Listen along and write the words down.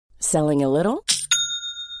Selling a little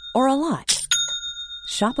or a lot?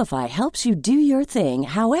 Shopify helps you do your thing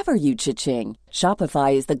however you cha-ching.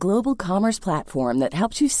 Shopify is the global commerce platform that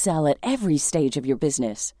helps you sell at every stage of your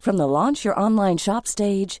business. From the launch your online shop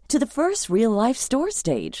stage to the first real-life store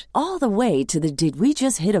stage, all the way to the did we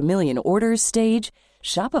just hit a million orders stage.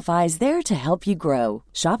 Shopify is there to help you grow.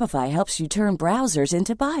 Shopify helps you turn browsers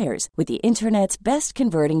into buyers with the internet's best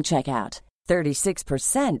converting checkout.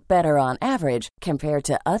 36% better on average compared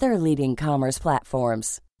to other leading commerce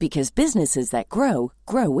platforms. Because businesses that grow,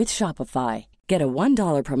 grow with Shopify. Get a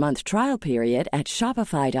 $1 per month trial period at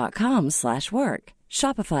shopify.com/work.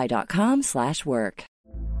 Shopify.com/work.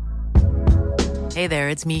 Hey there,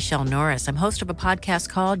 it's Michelle Norris. I'm host of a podcast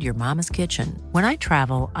called Your Mama's Kitchen. When I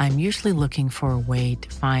travel, I'm usually looking for a way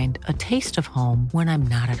to find a taste of home when I'm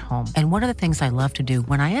not at home. And one of the things I love to do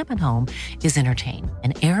when I am at home is entertain.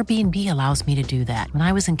 And Airbnb allows me to do that. When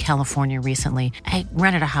I was in California recently, I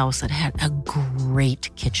rented a house that had a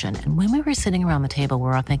great kitchen. And when we were sitting around the table, we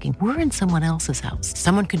were all thinking, we're in someone else's house.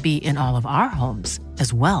 Someone could be in all of our homes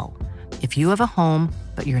as well. If you have a home,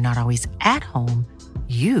 but you're not always at home,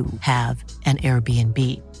 you have an Airbnb.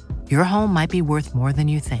 Your home might be worth more than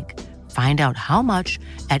you think. Find out how much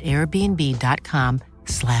at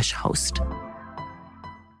airbnb.com/host.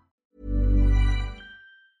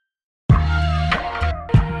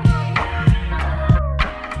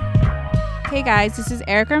 Hey guys, this is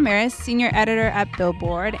Erica Ramirez, senior editor at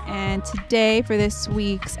Billboard, and today for this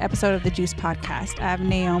week's episode of the Juice Podcast, I have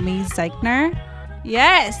Naomi Zeichner.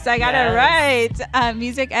 Yes, I got it right.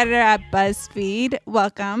 Music editor at BuzzFeed.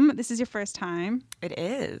 Welcome. This is your first time. It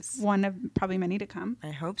is. One of probably many to come.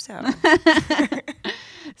 I hope so.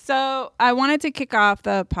 So I wanted to kick off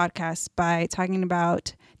the podcast by talking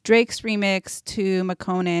about Drake's remix to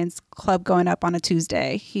Makonnen's Club Going Up on a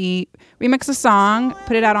Tuesday. He remixed a song,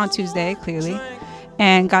 put it out on Tuesday, clearly,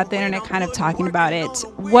 and got the internet kind of talking about it.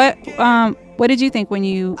 What did you think when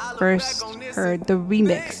you first heard the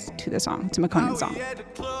remix to the song, to Makonnen's song?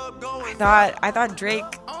 I thought Drake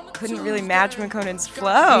couldn't really match Makonnen's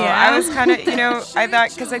flow. Yeah. I was kind of, I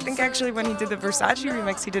thought, because I think actually when he did the Versace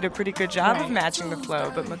remix, he did a pretty good job of matching the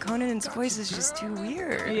flow, but Makonnen's voice is just too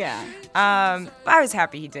weird. Yeah. I was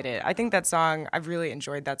happy he did it. I think that song, I've really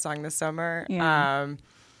enjoyed that song this summer. Yeah.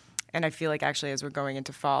 And I feel like actually as we're going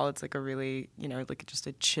into fall, it's like a really, like just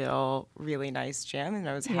a chill, really nice jam. And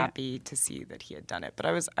I was happy to see that he had done it. But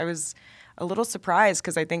I was a little surprised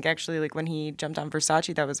because I think actually like when he jumped on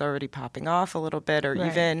Versace, that was already popping off a little bit. Or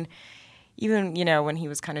even when he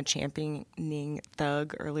was kind of championing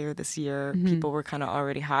Thug earlier this year, people were kind of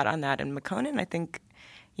already hot on that. And Makonnen, I think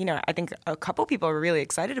a couple people are really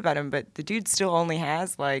excited about him, but the dude still only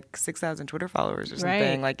has like 6,000 Twitter followers or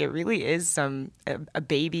something. Right. Like it really is a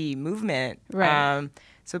baby movement. Right.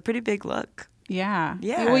 So pretty big look. Yeah.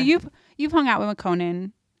 Yeah. Well, you've hung out with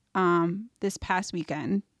Makonnen this past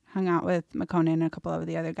weekend. Hung out with Makonnen and a couple of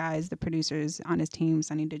the other guys, the producers on his team,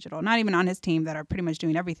 Sunny Digital. Not even on his team, that are pretty much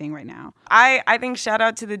doing everything right now. I think shout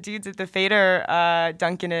out to the dudes at the Fader,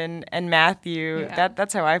 Duncan and Matthew. Yeah.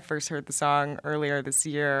 That's how I first heard the song earlier this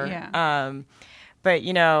year. Yeah. But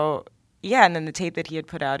and then the tape that he had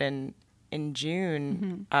put out in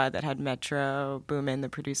June that had Metro, Boomin, the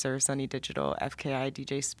producer, Sunny Digital, FKI,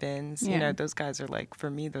 DJ Spins. Yeah. Those guys are for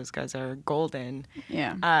me, those guys are golden.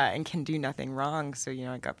 Yeah. And can do nothing wrong. So,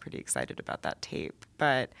 I got pretty excited about that tape.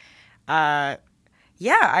 But, I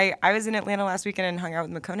was in Atlanta last weekend and hung out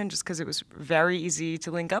with Makonnen just because it was very easy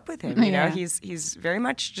to link up with him. He's very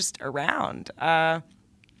much just around. To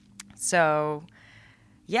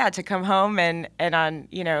come home and on,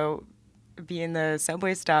 be in the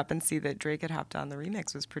subway stop and see that Drake had hopped on the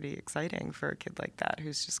remix was pretty exciting for a kid like that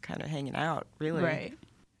who's just kind of hanging out, really.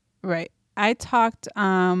 Right. I talked to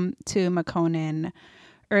Makonnen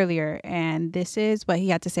earlier, and this is what he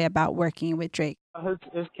had to say about working with Drake.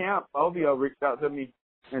 His camp, OVO, reached out to me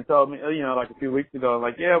and told me, like a few weeks ago,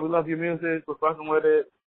 like, yeah, we love your music, we're fucking with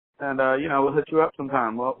it, and we'll hit you up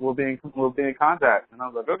sometime. We'll be in contact. And I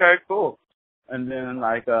was like, okay, cool. And then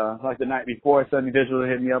like the night before, Sunny Digital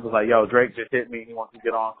hit me up, was like, yo, Drake just hit me. He wants to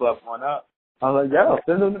get on Club Going Up. I was like, yo,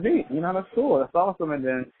 send him the beat. That's cool. That's awesome. And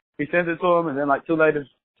then he sent it to him, and then like 2 days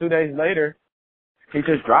later, he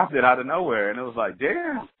just dropped it out of nowhere. And it was like,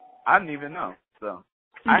 damn, I didn't even know. So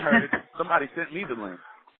I heard it. Somebody sent me the link.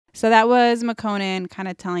 So that was Makonnen kind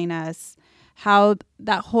of telling us how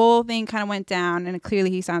that whole thing kind of went down, and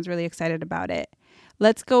clearly he sounds really excited about it.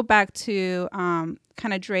 Let's go back to kind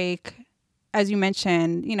of Drake. As you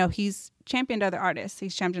mentioned, he's championed other artists.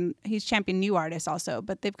 He's championed new artists also,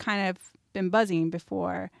 but they've kind of been buzzing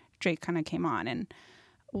before Drake kind of came on. And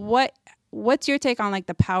what's your take on like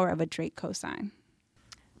the power of a Drake cosign?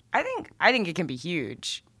 I think it can be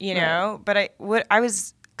huge, you know. But I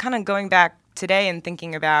was kind of going back today and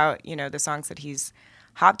thinking about, you know, the songs that he's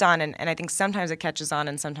hopped on, and I think sometimes it catches on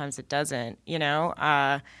and sometimes it doesn't, you know.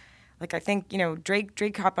 Like I think, you know,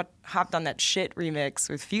 Drake hopped on that shit remix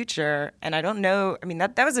with Future, and I don't know. I mean,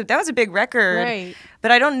 that was a big record, Right.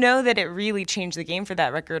 but I don't know that it really changed the game for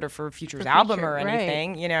that record or for Future's album or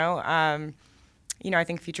anything, you know. You know, I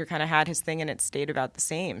think Future kind of had his thing and it stayed about the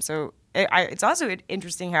same. So it's also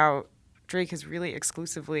interesting how Drake has really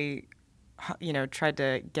exclusively, you know, tried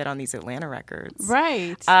to get on these Atlanta records.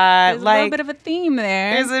 Right. There's a little bit of a theme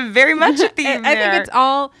there. There's very much a theme I there. think it's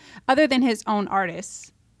all, other than his own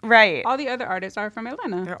artists. Right. All the other artists are from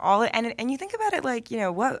Atlanta. They're all, and you think about it, like, you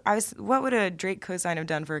know, what would a Drake cosign have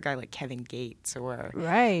done for a guy like Kevin Gates or,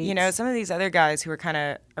 right. you know, some of these other guys who are kind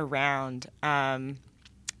of around,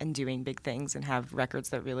 and doing big things and have records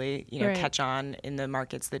that really, you know, catch on in the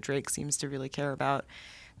markets that Drake seems to really care about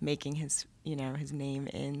making his, you know, his name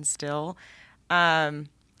in still. But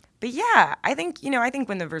yeah, I think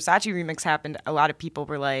when the Versace remix happened, a lot of people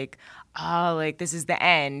were like, oh, like this is the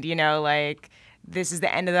end, you know, like this is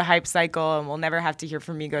the end of the hype cycle and we'll never have to hear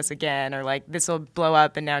from Migos again, or like this will blow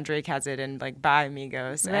up and now Drake has it and like bye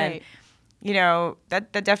Migos. Right. And you know,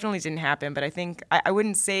 that definitely didn't happen, but I think I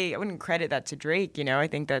wouldn't credit that to Drake, you know. I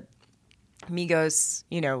think that Migos,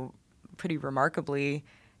 you know, pretty remarkably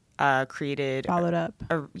created followed up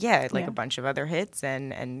a bunch of other hits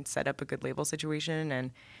and set up a good label situation, and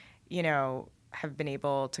you know, have been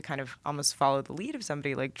able to kind of almost follow the lead of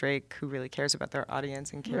somebody like Drake who really cares about their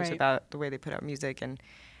audience and cares about the way they put out music and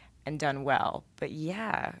done well. But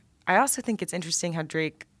yeah, I also think it's interesting how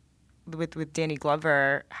Drake with Danny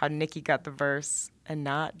Glover, how Nicki got the verse and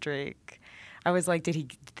not Drake. I was like,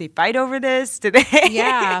 did they fight over this? Did they?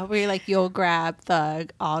 Yeah, where you're like, you'll grab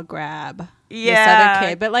Thug, I'll grab this other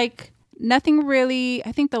kid. But like nothing really.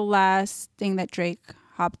 I think the last thing that Drake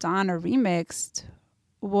hopped on or remixed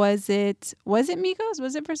was it Migos?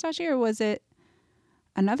 Was it Versace, or was it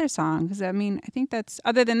another song? Because I mean, I think that's,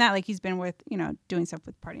 other than that, like he's been with, you know, doing stuff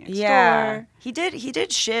with Party Next Door. He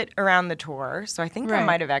did shit around the tour, so I think that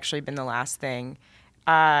might have actually been the last thing.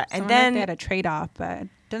 And then they had a trade off, but it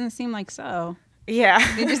doesn't seem like so. Yeah,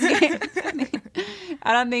 They just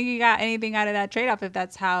I don't think he got anything out of that trade off if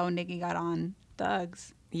that's how Nicki got on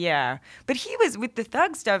Thugs. Yeah, but he was with the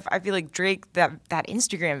Thug stuff. I feel like Drake, that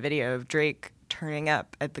Instagram video of Drake turning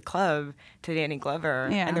up at the club to Danny Glover,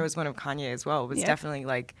 and there was one of Kanye as well. It was definitely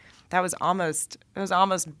like that was almost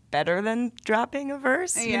better than dropping a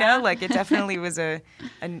verse. You know, like it definitely was a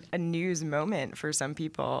news moment for some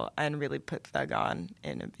people and really put Thug on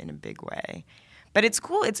in a big way. But it's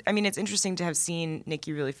cool. It's interesting to have seen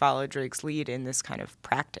Nicki really follow Drake's lead in this kind of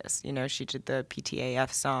practice. You know, she did the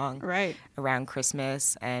PTAF song around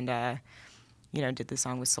Christmas, and you know, did the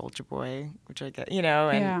song with Soulja Boy, which I get, you know,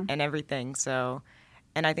 and everything. So,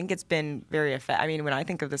 and I think it's been very effective. I mean, when I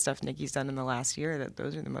think of the stuff Nicki's done in the last year, that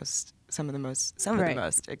those are some of the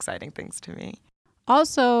most exciting things to me.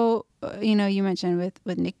 Also, you know, you mentioned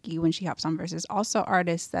with Nicki when she hops on verses, also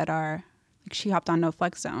artists that are, like she hopped on No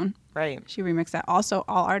Flex Zone. Right. She remixed that. Also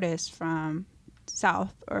all artists from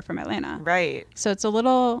South or from Atlanta. Right. So it's a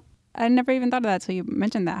little, I never even thought of that until you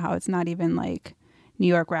mentioned that, how it's not even like New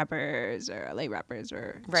York rappers or LA rappers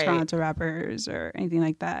or Toronto rappers or anything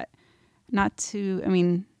like that. Not to, I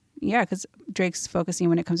mean, yeah, because Drake's focusing,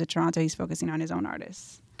 when it comes to Toronto, he's focusing on his own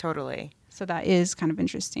artists. Totally. So that is kind of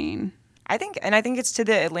interesting. I think it's to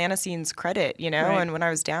the Atlanta scene's credit, you know, and when I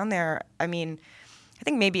was down there, I mean, I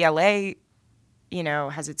think maybe LA, you know,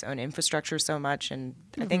 has its own infrastructure so much, and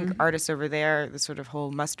I think artists over there, the sort of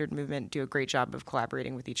whole Mustard movement, do a great job of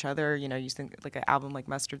collaborating with each other. You know, you think like an album like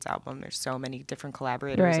Mustard's album, there's so many different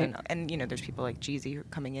collaborators, and you know, there's people like Jeezy who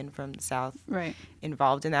are coming in from the South,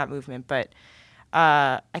 involved in that movement. But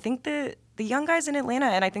I think the young guys in Atlanta,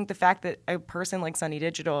 and I think the fact that a person like Sonny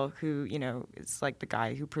Digital, who, you know, is like the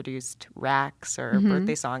guy who produced Racks or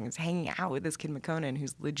Birthday Song, is hanging out with this kid Makonnen,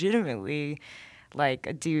 who's legitimately like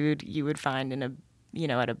a dude you would find in a, you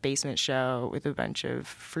know, at a basement show with a bunch of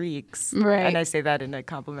freaks. Right. And I say that in a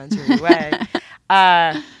complimentary way.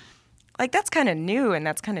 Like that's kind of new and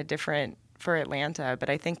that's kind of different for Atlanta, but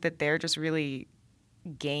I think that they're just really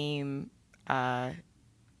game to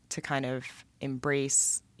kind of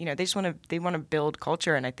embrace, you know, they want to build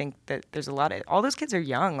culture, and I think that there's a lot of, all those kids are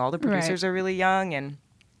young, all the producers are really young, and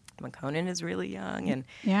Makonnen is really young,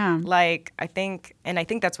 and like I think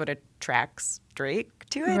that's what attracts Drake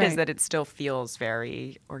to it, is that it still feels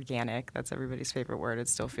very organic. That's everybody's favorite word. It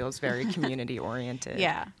still feels very community oriented.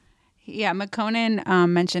 Yeah, Makonnen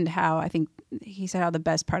mentioned how, I think he said how the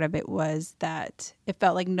best part of it was that it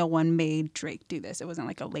felt like no one made Drake do this. It wasn't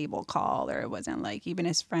like a label call, or it wasn't like even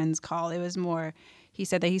his friends call. It was more, he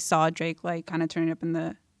said that he saw Drake like kind of turning up in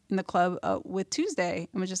the club with Tuesday,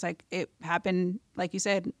 and was just like, it happened, like you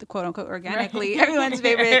said, the quote unquote organically, right. Everyone's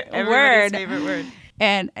favorite word.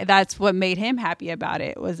 And that's what made him happy about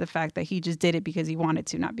it, was the fact that he just did it because he wanted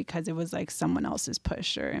to, not because it was like someone else's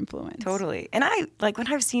push or influence. Totally. And I like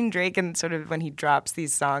when I've seen Drake and sort of when he drops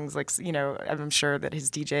these songs, like, you know, I'm sure that his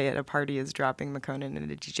DJ at a party is dropping Makonnen in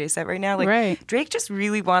a DJ set right now. Like, right. Drake just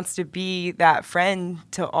really wants to be that friend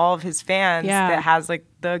to all of his fans that has like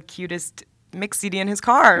the cutest mix CD in his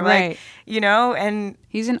car, like, you know, and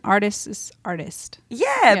he's an artist's artist.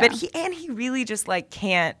 Yeah, but he really just like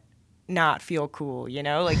can't not feel cool, you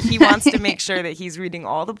know? Like, he wants to make sure that he's reading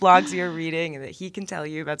all the blogs you're reading and that he can tell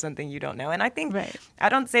you about something you don't know. And I think I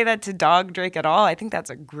don't say that to dog Drake at all. I think that's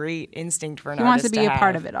a great instinct for an artist to have. He wants to be a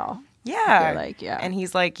part of it all. Yeah. And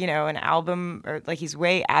he's like, you know, an album, or like he's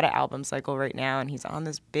way out of album cycle right now, and he's on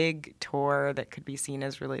this big tour that could be seen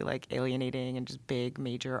as really like alienating and just big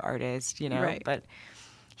major artist, you know? But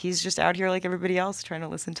he's just out here like everybody else trying to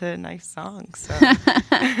listen to nice songs. So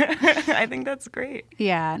I think that's great.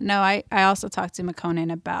 Yeah. No, I also talked to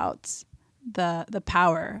Makonnen about the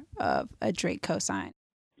power of a Drake cosign.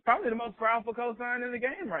 Probably the most powerful cosign in the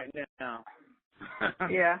game right now.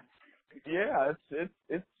 Yeah. Yeah,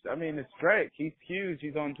 it's I mean, it's Drake. He's huge.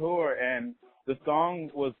 He's on tour, and the song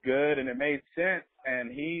was good and it made sense,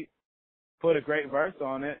 and he put a great verse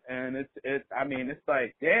on it, and it's I mean, it's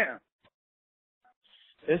like, damn.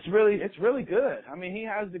 It's really good. I mean, he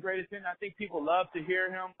has the greatest thing. I think people love to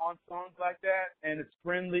hear him on songs like that, and it's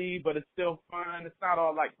friendly, but it's still fun. It's not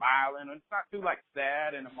all like violent, or it's not too like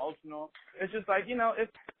sad and emotional. It's just like, you know,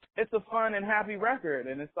 it's a fun and happy record,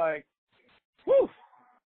 and it's like, whew.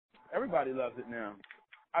 Everybody loves it now.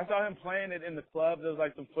 I saw him playing it in the club. There was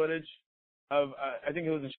like some footage of, I think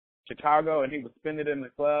it was in Chicago, and he was spinning it in the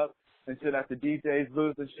club and shit at the DJ's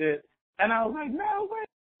booth and shit. And I was like, no way,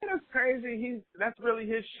 that's crazy. That's really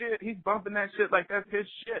his shit. He's bumping that shit like that's his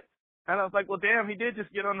shit. And I was like, well, damn, he did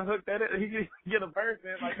just get on the hook. He did get a verse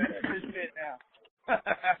in, like that's his shit now.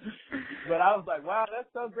 But I was like, wow, that's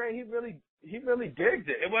so great. He really digs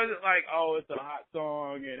it. It wasn't like, oh, it's a hot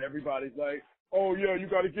song and everybody's like, oh, yeah, you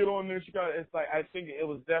got to get on this. It's like, I think it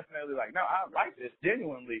was definitely like, no, I like this,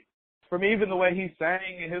 genuinely. From even the way he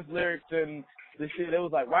sang and his lyrics and the shit, it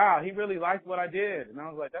was like, wow, he really liked what I did. And I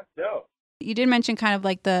was like, that's dope. You did mention kind of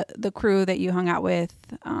like the crew that you hung out with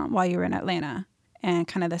while you were in Atlanta, and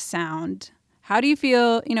kind of the sound. How do you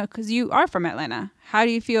feel, you know, because you are from Atlanta, how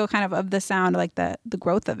do you feel kind of the sound, like the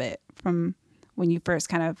growth of it from when you first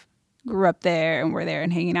kind of grew up there and were there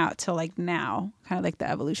and hanging out till like now, kind of like the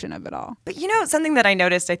evolution of it all? But you know, something that I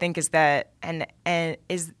noticed, I think, is that and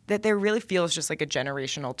is that there really feels just like a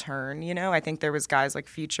generational turn. You know, I think there was guys like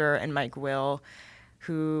Future and Mike Will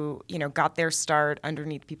who, you know, got their start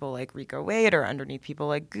underneath people like Rico Wade or underneath people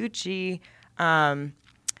like Gucci. And,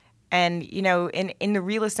 you know, in the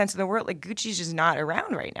realest sense of the word, like Gucci's just not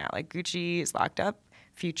around right now. Like Gucci is locked up.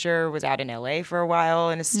 Future was out in LA for a while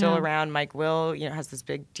and is still around. Mike Will, you know, has this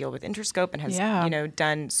big deal with Interscope and has, you know,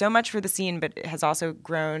 done so much for the scene, but has also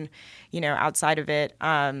grown, you know, outside of it.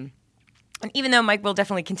 And even though Mike Will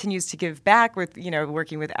definitely continues to give back with, you know,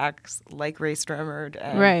 working with acts like Ray Stremmerd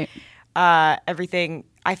and everything,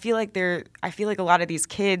 I feel like a lot of these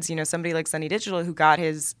kids, you know, somebody like Sonny Digital who got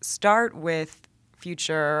his start with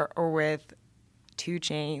Future or with 2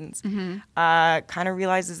 Chainz, kind of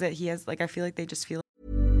realizes that he has, like, I feel like they just feel.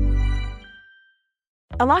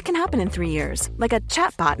 A lot can happen in 3 years, like a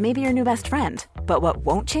chatbot may be your new best friend. But what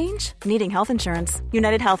won't change? Needing health insurance.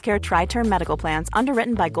 United Healthcare Tri-Term Medical Plans,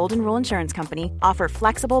 underwritten by Golden Rule Insurance Company, offer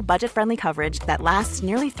flexible, budget-friendly coverage that lasts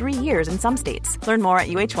nearly 3 years in some states. Learn more at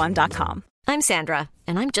uh1.com. I'm Sandra,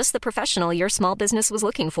 and I'm just the professional your small business was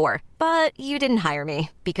looking for. But you didn't hire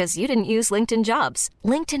me because you didn't use LinkedIn Jobs.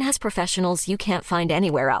 LinkedIn has professionals you can't find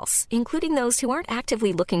anywhere else, including those who aren't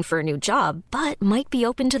actively looking for a new job, but might be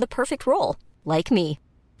open to the perfect role, like me.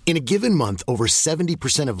 In a given month, over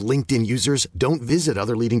 70% of LinkedIn users don't visit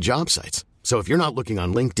other leading job sites. So if you're not looking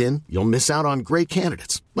on LinkedIn, you'll miss out on great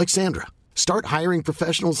candidates like Sandra. Start hiring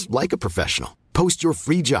professionals like a professional. Post your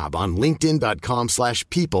free job on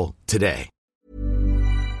linkedin.com/people today.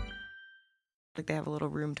 Like they have a little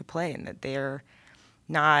room to play, and that they're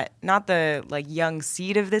not the like young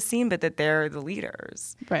seed of this scene, but that they're the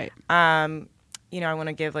leaders. Right. You know, I want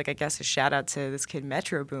to give, like, I guess, a shout out to this kid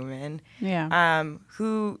Metro Boomin,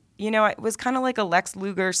 who, you know, was kind of like a Lex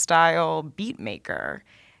Luger style beat maker,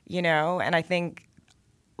 you know, and I think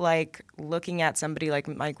like looking at somebody like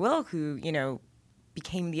Mike Will, who, you know,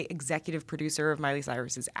 became the executive producer of Miley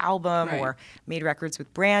Cyrus's album or made records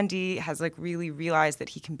with Brandy, has like really realized that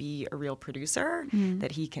he can be a real producer,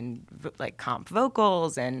 that he can like comp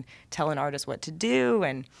vocals and tell an artist what to do.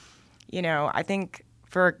 And, you know, I think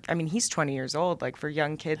he's 20 years old. Like for a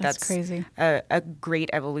young kid, that's crazy. A great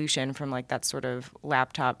evolution from like that sort of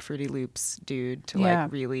laptop Fruity Loops dude to like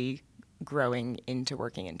really growing into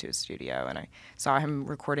working into a studio. And I saw him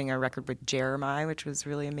recording a record with Jeremiah, which was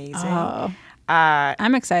really amazing. Oh,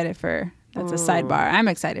 I'm excited for, that's a sidebar. I'm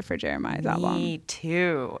excited for Jeremiah's album. Me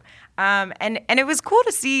too. And it was cool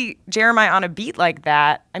to see Jeremiah on a beat like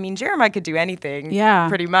that. I mean, Jeremiah could do anything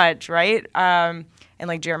pretty much, right? And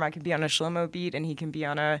like Jeremiah could be on a Shlomo beat and he can be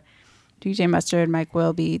on a DJ Mustard, Mike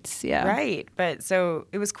Will beats, Right. But so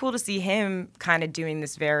it was cool to see him kind of doing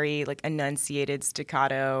this very like enunciated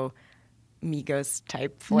staccato Migos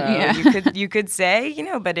type flow, you could say, you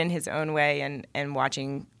know, but in his own way, and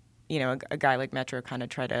watching, you know, a guy like Metro kind of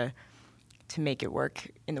try to make it work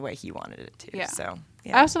in the way he wanted it to. Yeah. So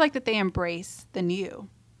I also like that they embrace the new.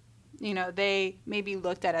 You know, they maybe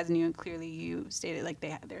looked at as new, and clearly you stated like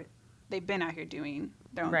they've been out here doing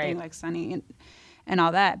their own thing, like Sonny and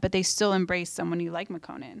all that, but they still embrace someone you like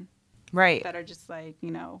Makonnen, right? That are just like, you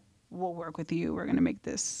know, we'll work with you. We're going to make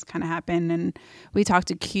this kind of happen. And we talked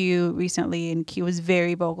to Q recently, and Q was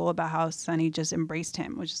very vocal about how Sonny just embraced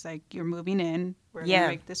him, which is like, you're moving in. We're going to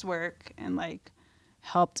make this work, and like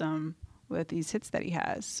helped him with these hits that he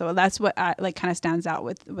has. So that's what I, like kind of stands out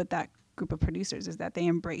with that group of producers, is that they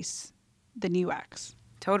embrace the new acts.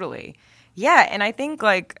 Totally. Yeah. And I think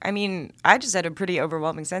like, I mean, I just had a pretty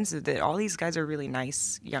overwhelming sense of that all these guys are really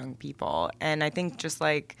nice young people. And I think just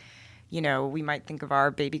like, you know, we might think of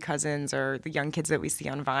our baby cousins or the young kids that we see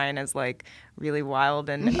on Vine as like really wild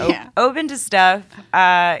and open to stuff.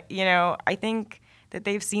 You know, I think that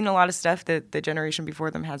they've seen a lot of stuff that the generation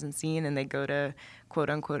before them hasn't seen, and they go to quote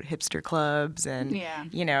unquote hipster clubs and,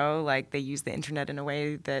 you know, like they use the internet in a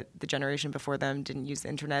way that the generation before them didn't use the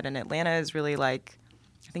internet. And Atlanta is really like,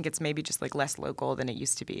 I think it's maybe just like less local than it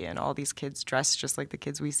used to be. And all these kids dress just like the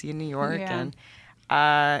kids we see in New York. And,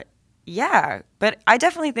 yeah, but I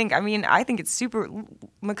definitely think, I mean, I think it's super,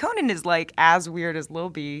 Makonnen is like as weird as Lil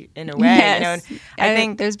B in a way. Yes. You know? And I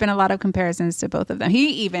think there's been a lot of comparisons to both of them. He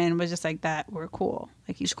even was just like that, we're cool.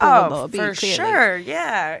 Like he's cool with Lil B, for clearly. Sure,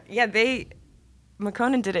 yeah. Yeah,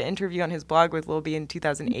 Makonnen did an interview on his blog with Lil B in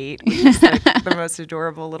 2008, which is like the most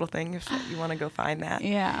adorable little thing if you want to go find that.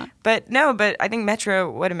 Yeah. But I think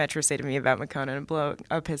what did Metro say to me about Makonnen and blow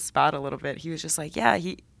up his spot a little bit? He was just like, yeah,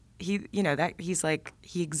 he you know, that he's like,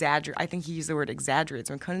 he exaggerates. I think he used the word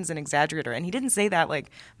exaggerates. Makonnen's an exaggerator. And he didn't say that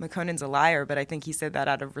like Makonnen's a liar, but I think he said that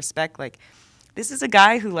out of respect. Like, this is a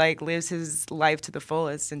guy who like lives his life to the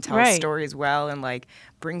fullest and tells stories well and like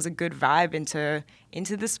brings a good vibe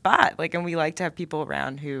into the spot. Like, and we like to have people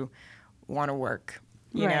around who want to work,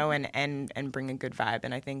 you know, and bring a good vibe.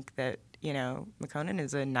 And I think that, you know, Makonnen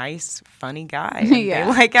is a nice, funny guy. And they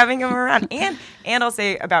like having him around. And I'll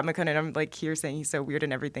say about Makonnen, I'm like here saying he's so weird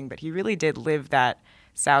and everything, but he really did live that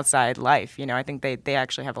South Side life. You know, I think they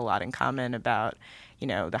actually have a lot in common about, you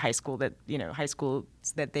know, the high schools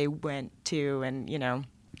that they went to and, you know,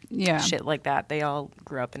 shit like that. They all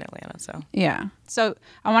grew up in Atlanta. So So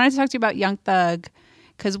I wanted to talk to you about Young Thug,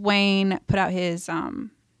 because Wayne put out his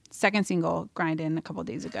second single, Grindin', a couple of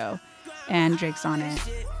days ago, and Drake's on it.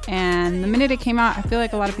 And the minute it came out, I feel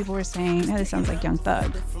like a lot of people were saying, this sounds like Young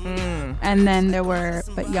Thug. And then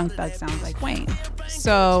but Young Thug sounds like Wayne.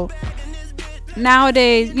 So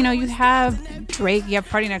nowadays, you know, you have Drake, you have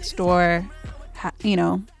Party Next Door, you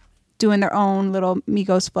know, doing their own little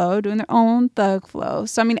Migos flow, doing their own Thug flow.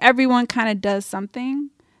 So, I mean, everyone kind of does something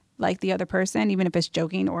like the other person, even if it's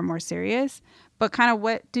joking or more serious. But kind of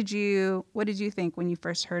what did you think when you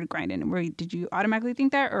first heard Grindin'? Did you automatically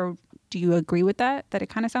think that, or do you agree with that it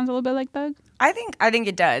kind of sounds a little bit like Thug? I think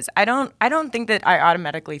it does. I don't think that I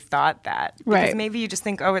automatically thought that. Because maybe you just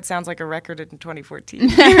think, it sounds like a record in 2014. You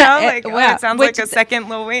know? Like, it sounds like a second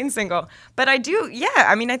Lil Wayne single. But I do,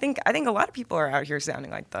 I mean, I think a lot of people are out here sounding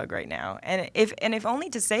like Thug right now. And if only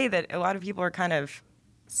to say that a lot of people are kind of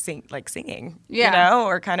singing, you know,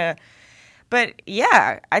 or kind of. But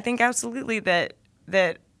I think absolutely that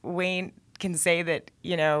Wayne can say that,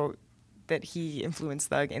 you know, that he influenced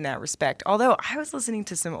Thug in that respect. Although I was listening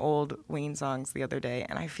to some old Wayne songs the other day,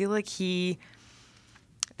 and I feel like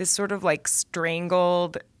this sort of like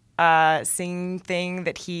strangled singing thing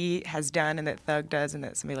that he has done and that Thug does and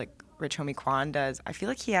that somebody like Rich Homie Quan does. I feel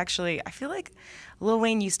like Lil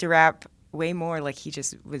Wayne used to rap way more like he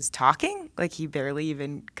just was talking, like he barely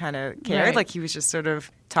even kind of cared, like he was just sort of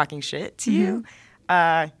talking shit to you.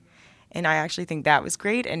 And I actually think that was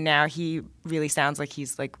great. And now he really sounds like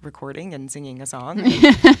he's like recording and singing a song,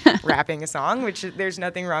 rapping a song, which there's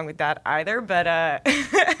nothing wrong with that either. But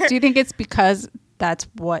do you think it's because that's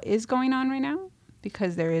what is going on right now?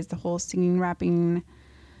 Because there is the whole singing, rapping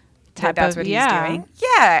type that's of, what he's doing?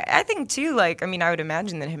 Yeah, I think too. Like, I mean, I would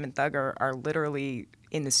imagine that him and Thug are literally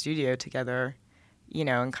in the studio together, you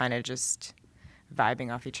know, and kind of just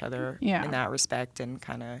vibing off each other in that respect and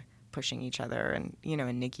kind of pushing each other, and you know,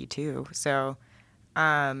 and Nicki too. So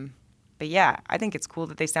but yeah, I think it's cool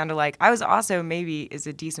that they sound alike. I was also, maybe is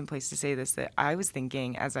a decent place to say this, that I was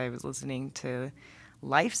thinking as I was listening to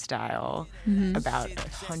Lifestyle about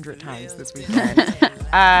 100 times this weekend,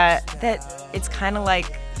 that it's kind of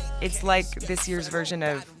like, it's like this year's version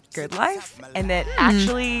of Good Life, and that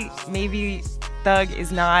actually maybe Thug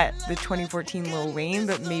is not the 2014 Lil Wayne,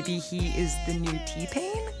 but maybe he is the new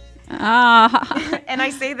T-Pain. And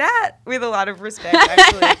I say that with a lot of respect,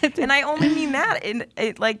 actually. And I only mean that in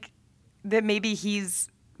it, like, that maybe he's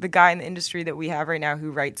the guy in the industry that we have right now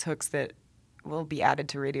who writes hooks that will be added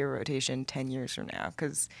to radio rotation 10 years from now.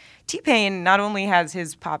 Because T-Pain not only has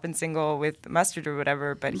his poppin' single with Mustard or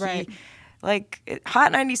whatever, but he, like,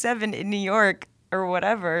 Hot 97 in New York or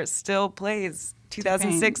whatever still plays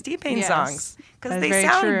 2006 T-Pain songs. Because they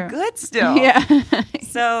sound good still.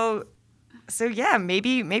 So yeah,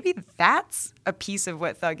 maybe that's a piece of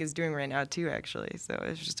what Thug is doing right now too, actually. So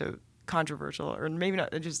it's just a controversial, or maybe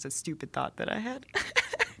not, just a stupid thought that I had.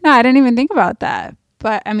 No, I didn't even think about that.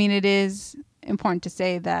 But I mean, it is important to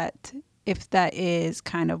say that if that is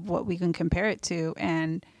kind of what we can compare it to,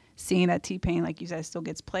 and seeing that T-Pain, like you said, still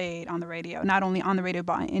gets played on the radio, not only on the radio,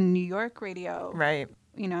 but in New York radio, right?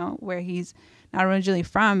 You know, where he's not originally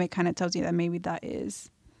from, it kind of tells you that maybe that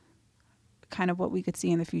is kind of what we could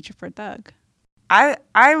see in the future for Thug.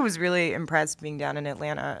 I was really impressed being down in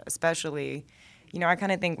Atlanta, especially, you know, I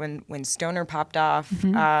kind of think when Stoner popped off,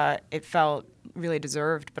 it felt really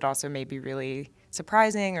deserved, but also maybe really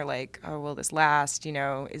surprising, or like, oh, will this last? You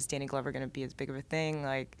know, is Danny Glover going to be as big of a thing?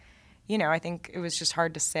 Like, you know, I think it was just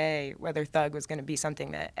hard to say whether Thug was going to be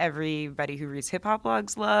something that everybody who reads hip-hop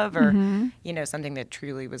blogs love, or, you know, something that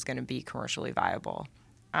truly was going to be commercially viable.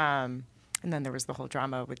 And then there was the whole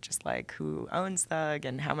drama with just like who owns Thug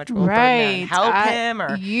and how much will Birdman help him.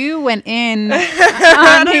 Or you went in.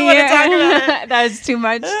 I don't want to talk about it. That's too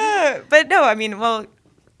much. But no, I mean, well,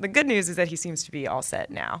 the good news is that he seems to be all set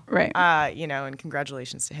now. Right. You know, and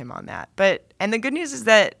congratulations to him on that. And the good news is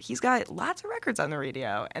that he's got lots of records on the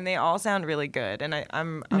radio, and they all sound really good. And I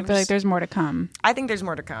feel like there's more to come. I think there's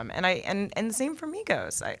more to come. And and the same for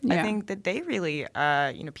Migos. I think that they really,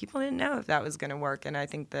 you know, people didn't know if that was going to work. And I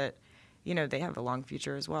think that, you know, they have a long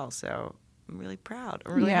future as well. So I'm really proud.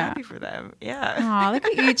 I'm really happy for them. Yeah. Aw, look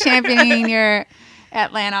at you championing your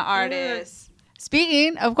Atlanta artists.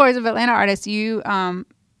 Speaking, of course, of Atlanta artists, you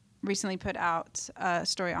recently put out a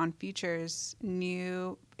story on Future's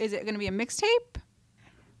new, is it going to be a mixtape?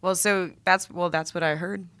 Well, so that's what I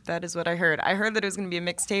heard. That is what I heard. I heard that it was going to be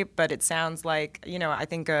a mixtape, but it sounds like, you know, I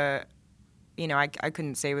think, you know, I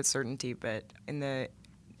couldn't say with certainty, but in the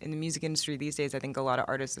music industry these days, I think a lot of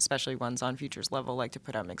artists, especially ones on Future's level, like to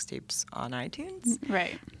put out mixtapes on iTunes.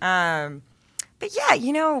 Right. But yeah,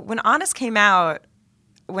 you know, when Honest came out,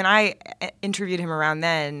 when I interviewed him around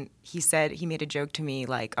then, he said, he made a joke to me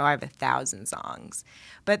like, oh, I have 1,000 songs.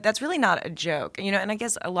 But that's really not a joke. You know, and I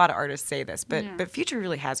guess a lot of artists say this, but Future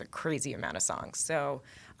really has a crazy amount of songs. So,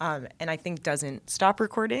 and I think doesn't stop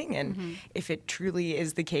recording. And if it truly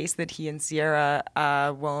is the case that he and Sierra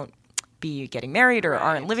won't be getting married or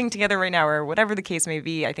aren't living together right now, or whatever the case may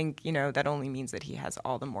be, I think, you know, that only means that he has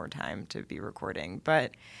all the more time to be recording.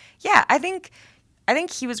 But yeah, I think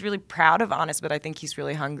he was really proud of Honest, but I think he's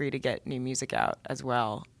really hungry to get new music out as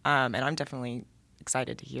well. And I'm definitely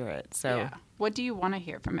excited to hear it. So yeah. What do you want to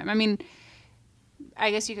hear from him? I mean,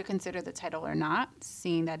 I guess you could consider the title or not,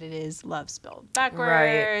 seeing that it is love spelled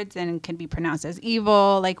backwards and can be pronounced as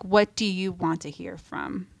evil. Like, what do you want to hear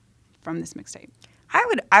from this mixtape?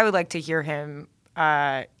 I would like to hear him,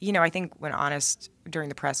 you know, I think when Honest, during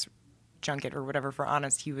the press junket or whatever for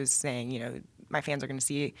Honest, he was saying, you know, my fans are going to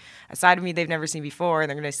see a side of me they've never seen before, and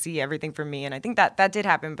they're going to see everything from me. And I think that did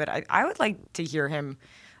happen, but I would like to hear him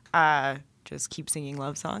just keep singing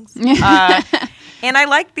love songs. And I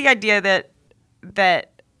like the idea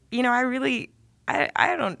that, you know,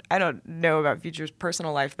 I don't know about Future's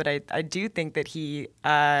personal life, but I do think that he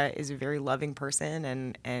is a very loving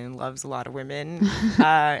person and loves a lot of women.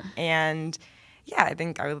 And yeah, I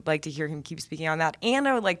think I would like to hear him keep speaking on that, and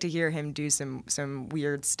I would like to hear him do some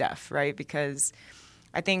weird stuff, right? Because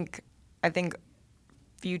I think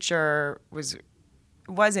Future was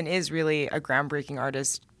was and is really a groundbreaking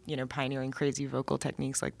artist, you know, pioneering crazy vocal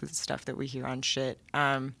techniques like the stuff that we hear on Shit.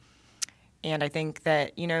 And I think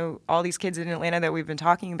that, you know, all these kids in Atlanta that we've been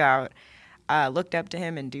talking about looked up to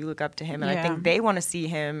him and do look up to him. And I think they want to see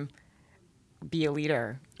him be a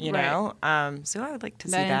leader, you know? So I would like to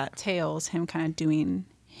see that. That entails him kind of doing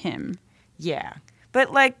him. Yeah.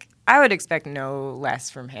 But, like, I would expect no less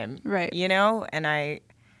from him. Right. You know? And I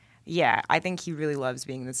think he really loves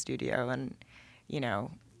being in the studio. And, you know,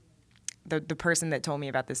 the person that told me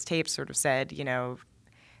about this tape sort of said, you know,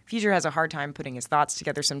 Future has a hard time putting his thoughts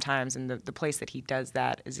together sometimes, and the place that he does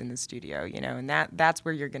that is in the studio, you know, and that's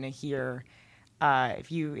where you're going to hear.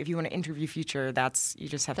 If you want to interview Future, you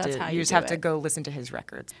just have to go listen to his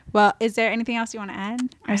records. Well, is there anything else you want to add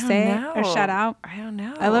or say or shout out? I don't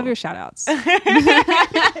know. I love your shout outs.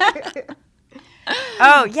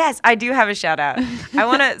 Oh, yes, I do have a shout out.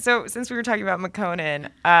 So since we were talking about Makonnen,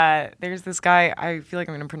 there's this guy, I feel like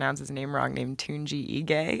I'm going to pronounce his name wrong, named Tunji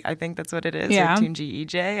Ige. I think that's what it is. Yeah. Or Tunji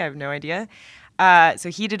Ije. I have no idea. So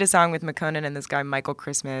he did a song with Makonnen and this guy, Michael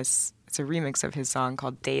Christmas. It's a remix of his song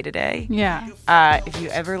called Day to Day. Yeah. If you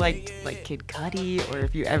ever liked like Kid Cudi, or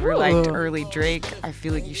if you ever liked early Drake, I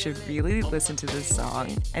feel like you should really listen to this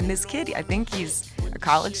song. And this kid, I think he's a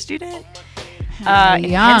college student in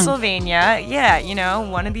Pennsylvania. Yeah, you know,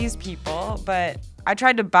 one of these people. But I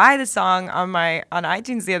tried to buy the song on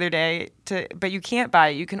iTunes the other day, but you can't buy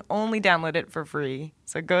it. You can only download it for free.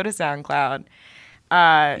 So go to SoundCloud.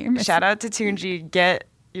 Shout out to Tunji. Get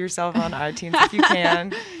yourself on iTunes if you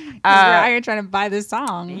can. We're out here trying to buy this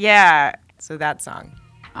song. Yeah. So that song.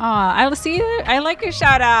 I see. I like your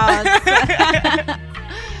shout outs.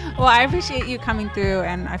 Well, I appreciate you coming through,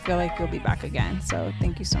 and I feel like you'll be back again. So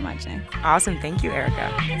thank you so much, Nick. Awesome. Thank you,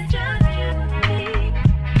 Erica.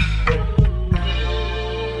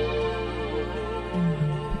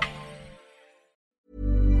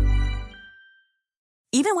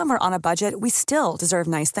 Even when we're on a budget, we still deserve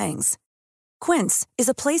nice things. Quince is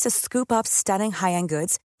a place to scoop up stunning high-end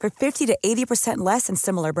goods for 50 to 80% less than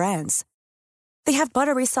similar brands. They have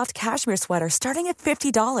buttery soft cashmere sweaters starting at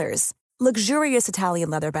 $50, luxurious Italian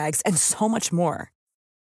leather bags, and so much more.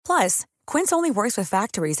 Plus, Quince only works with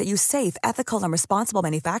factories that use safe, ethical, and responsible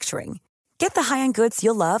manufacturing. Get the high-end goods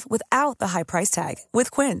you'll love without the high price tag with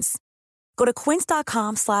Quince. Go to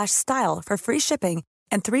quince.com/style for free shipping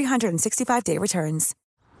and 365-day returns.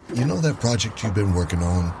 You know that project you've been working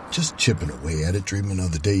on, just chipping away at it, dreaming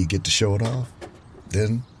of the day you get to show it off?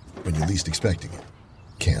 Then, when you're least expecting it,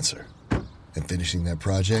 cancer. And finishing that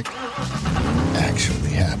project actually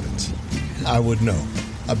happens. I would know.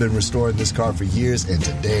 I've been restoring this car for years, and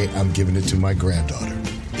today I'm giving it to my granddaughter.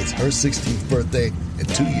 It's her 16th birthday and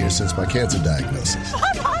 2 years since my cancer diagnosis. Mom,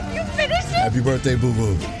 you finished it? Happy birthday,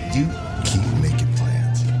 boo-boo. You keep making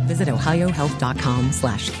plans. Visit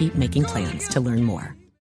ohiohealth.com/keepmakingplans to learn more.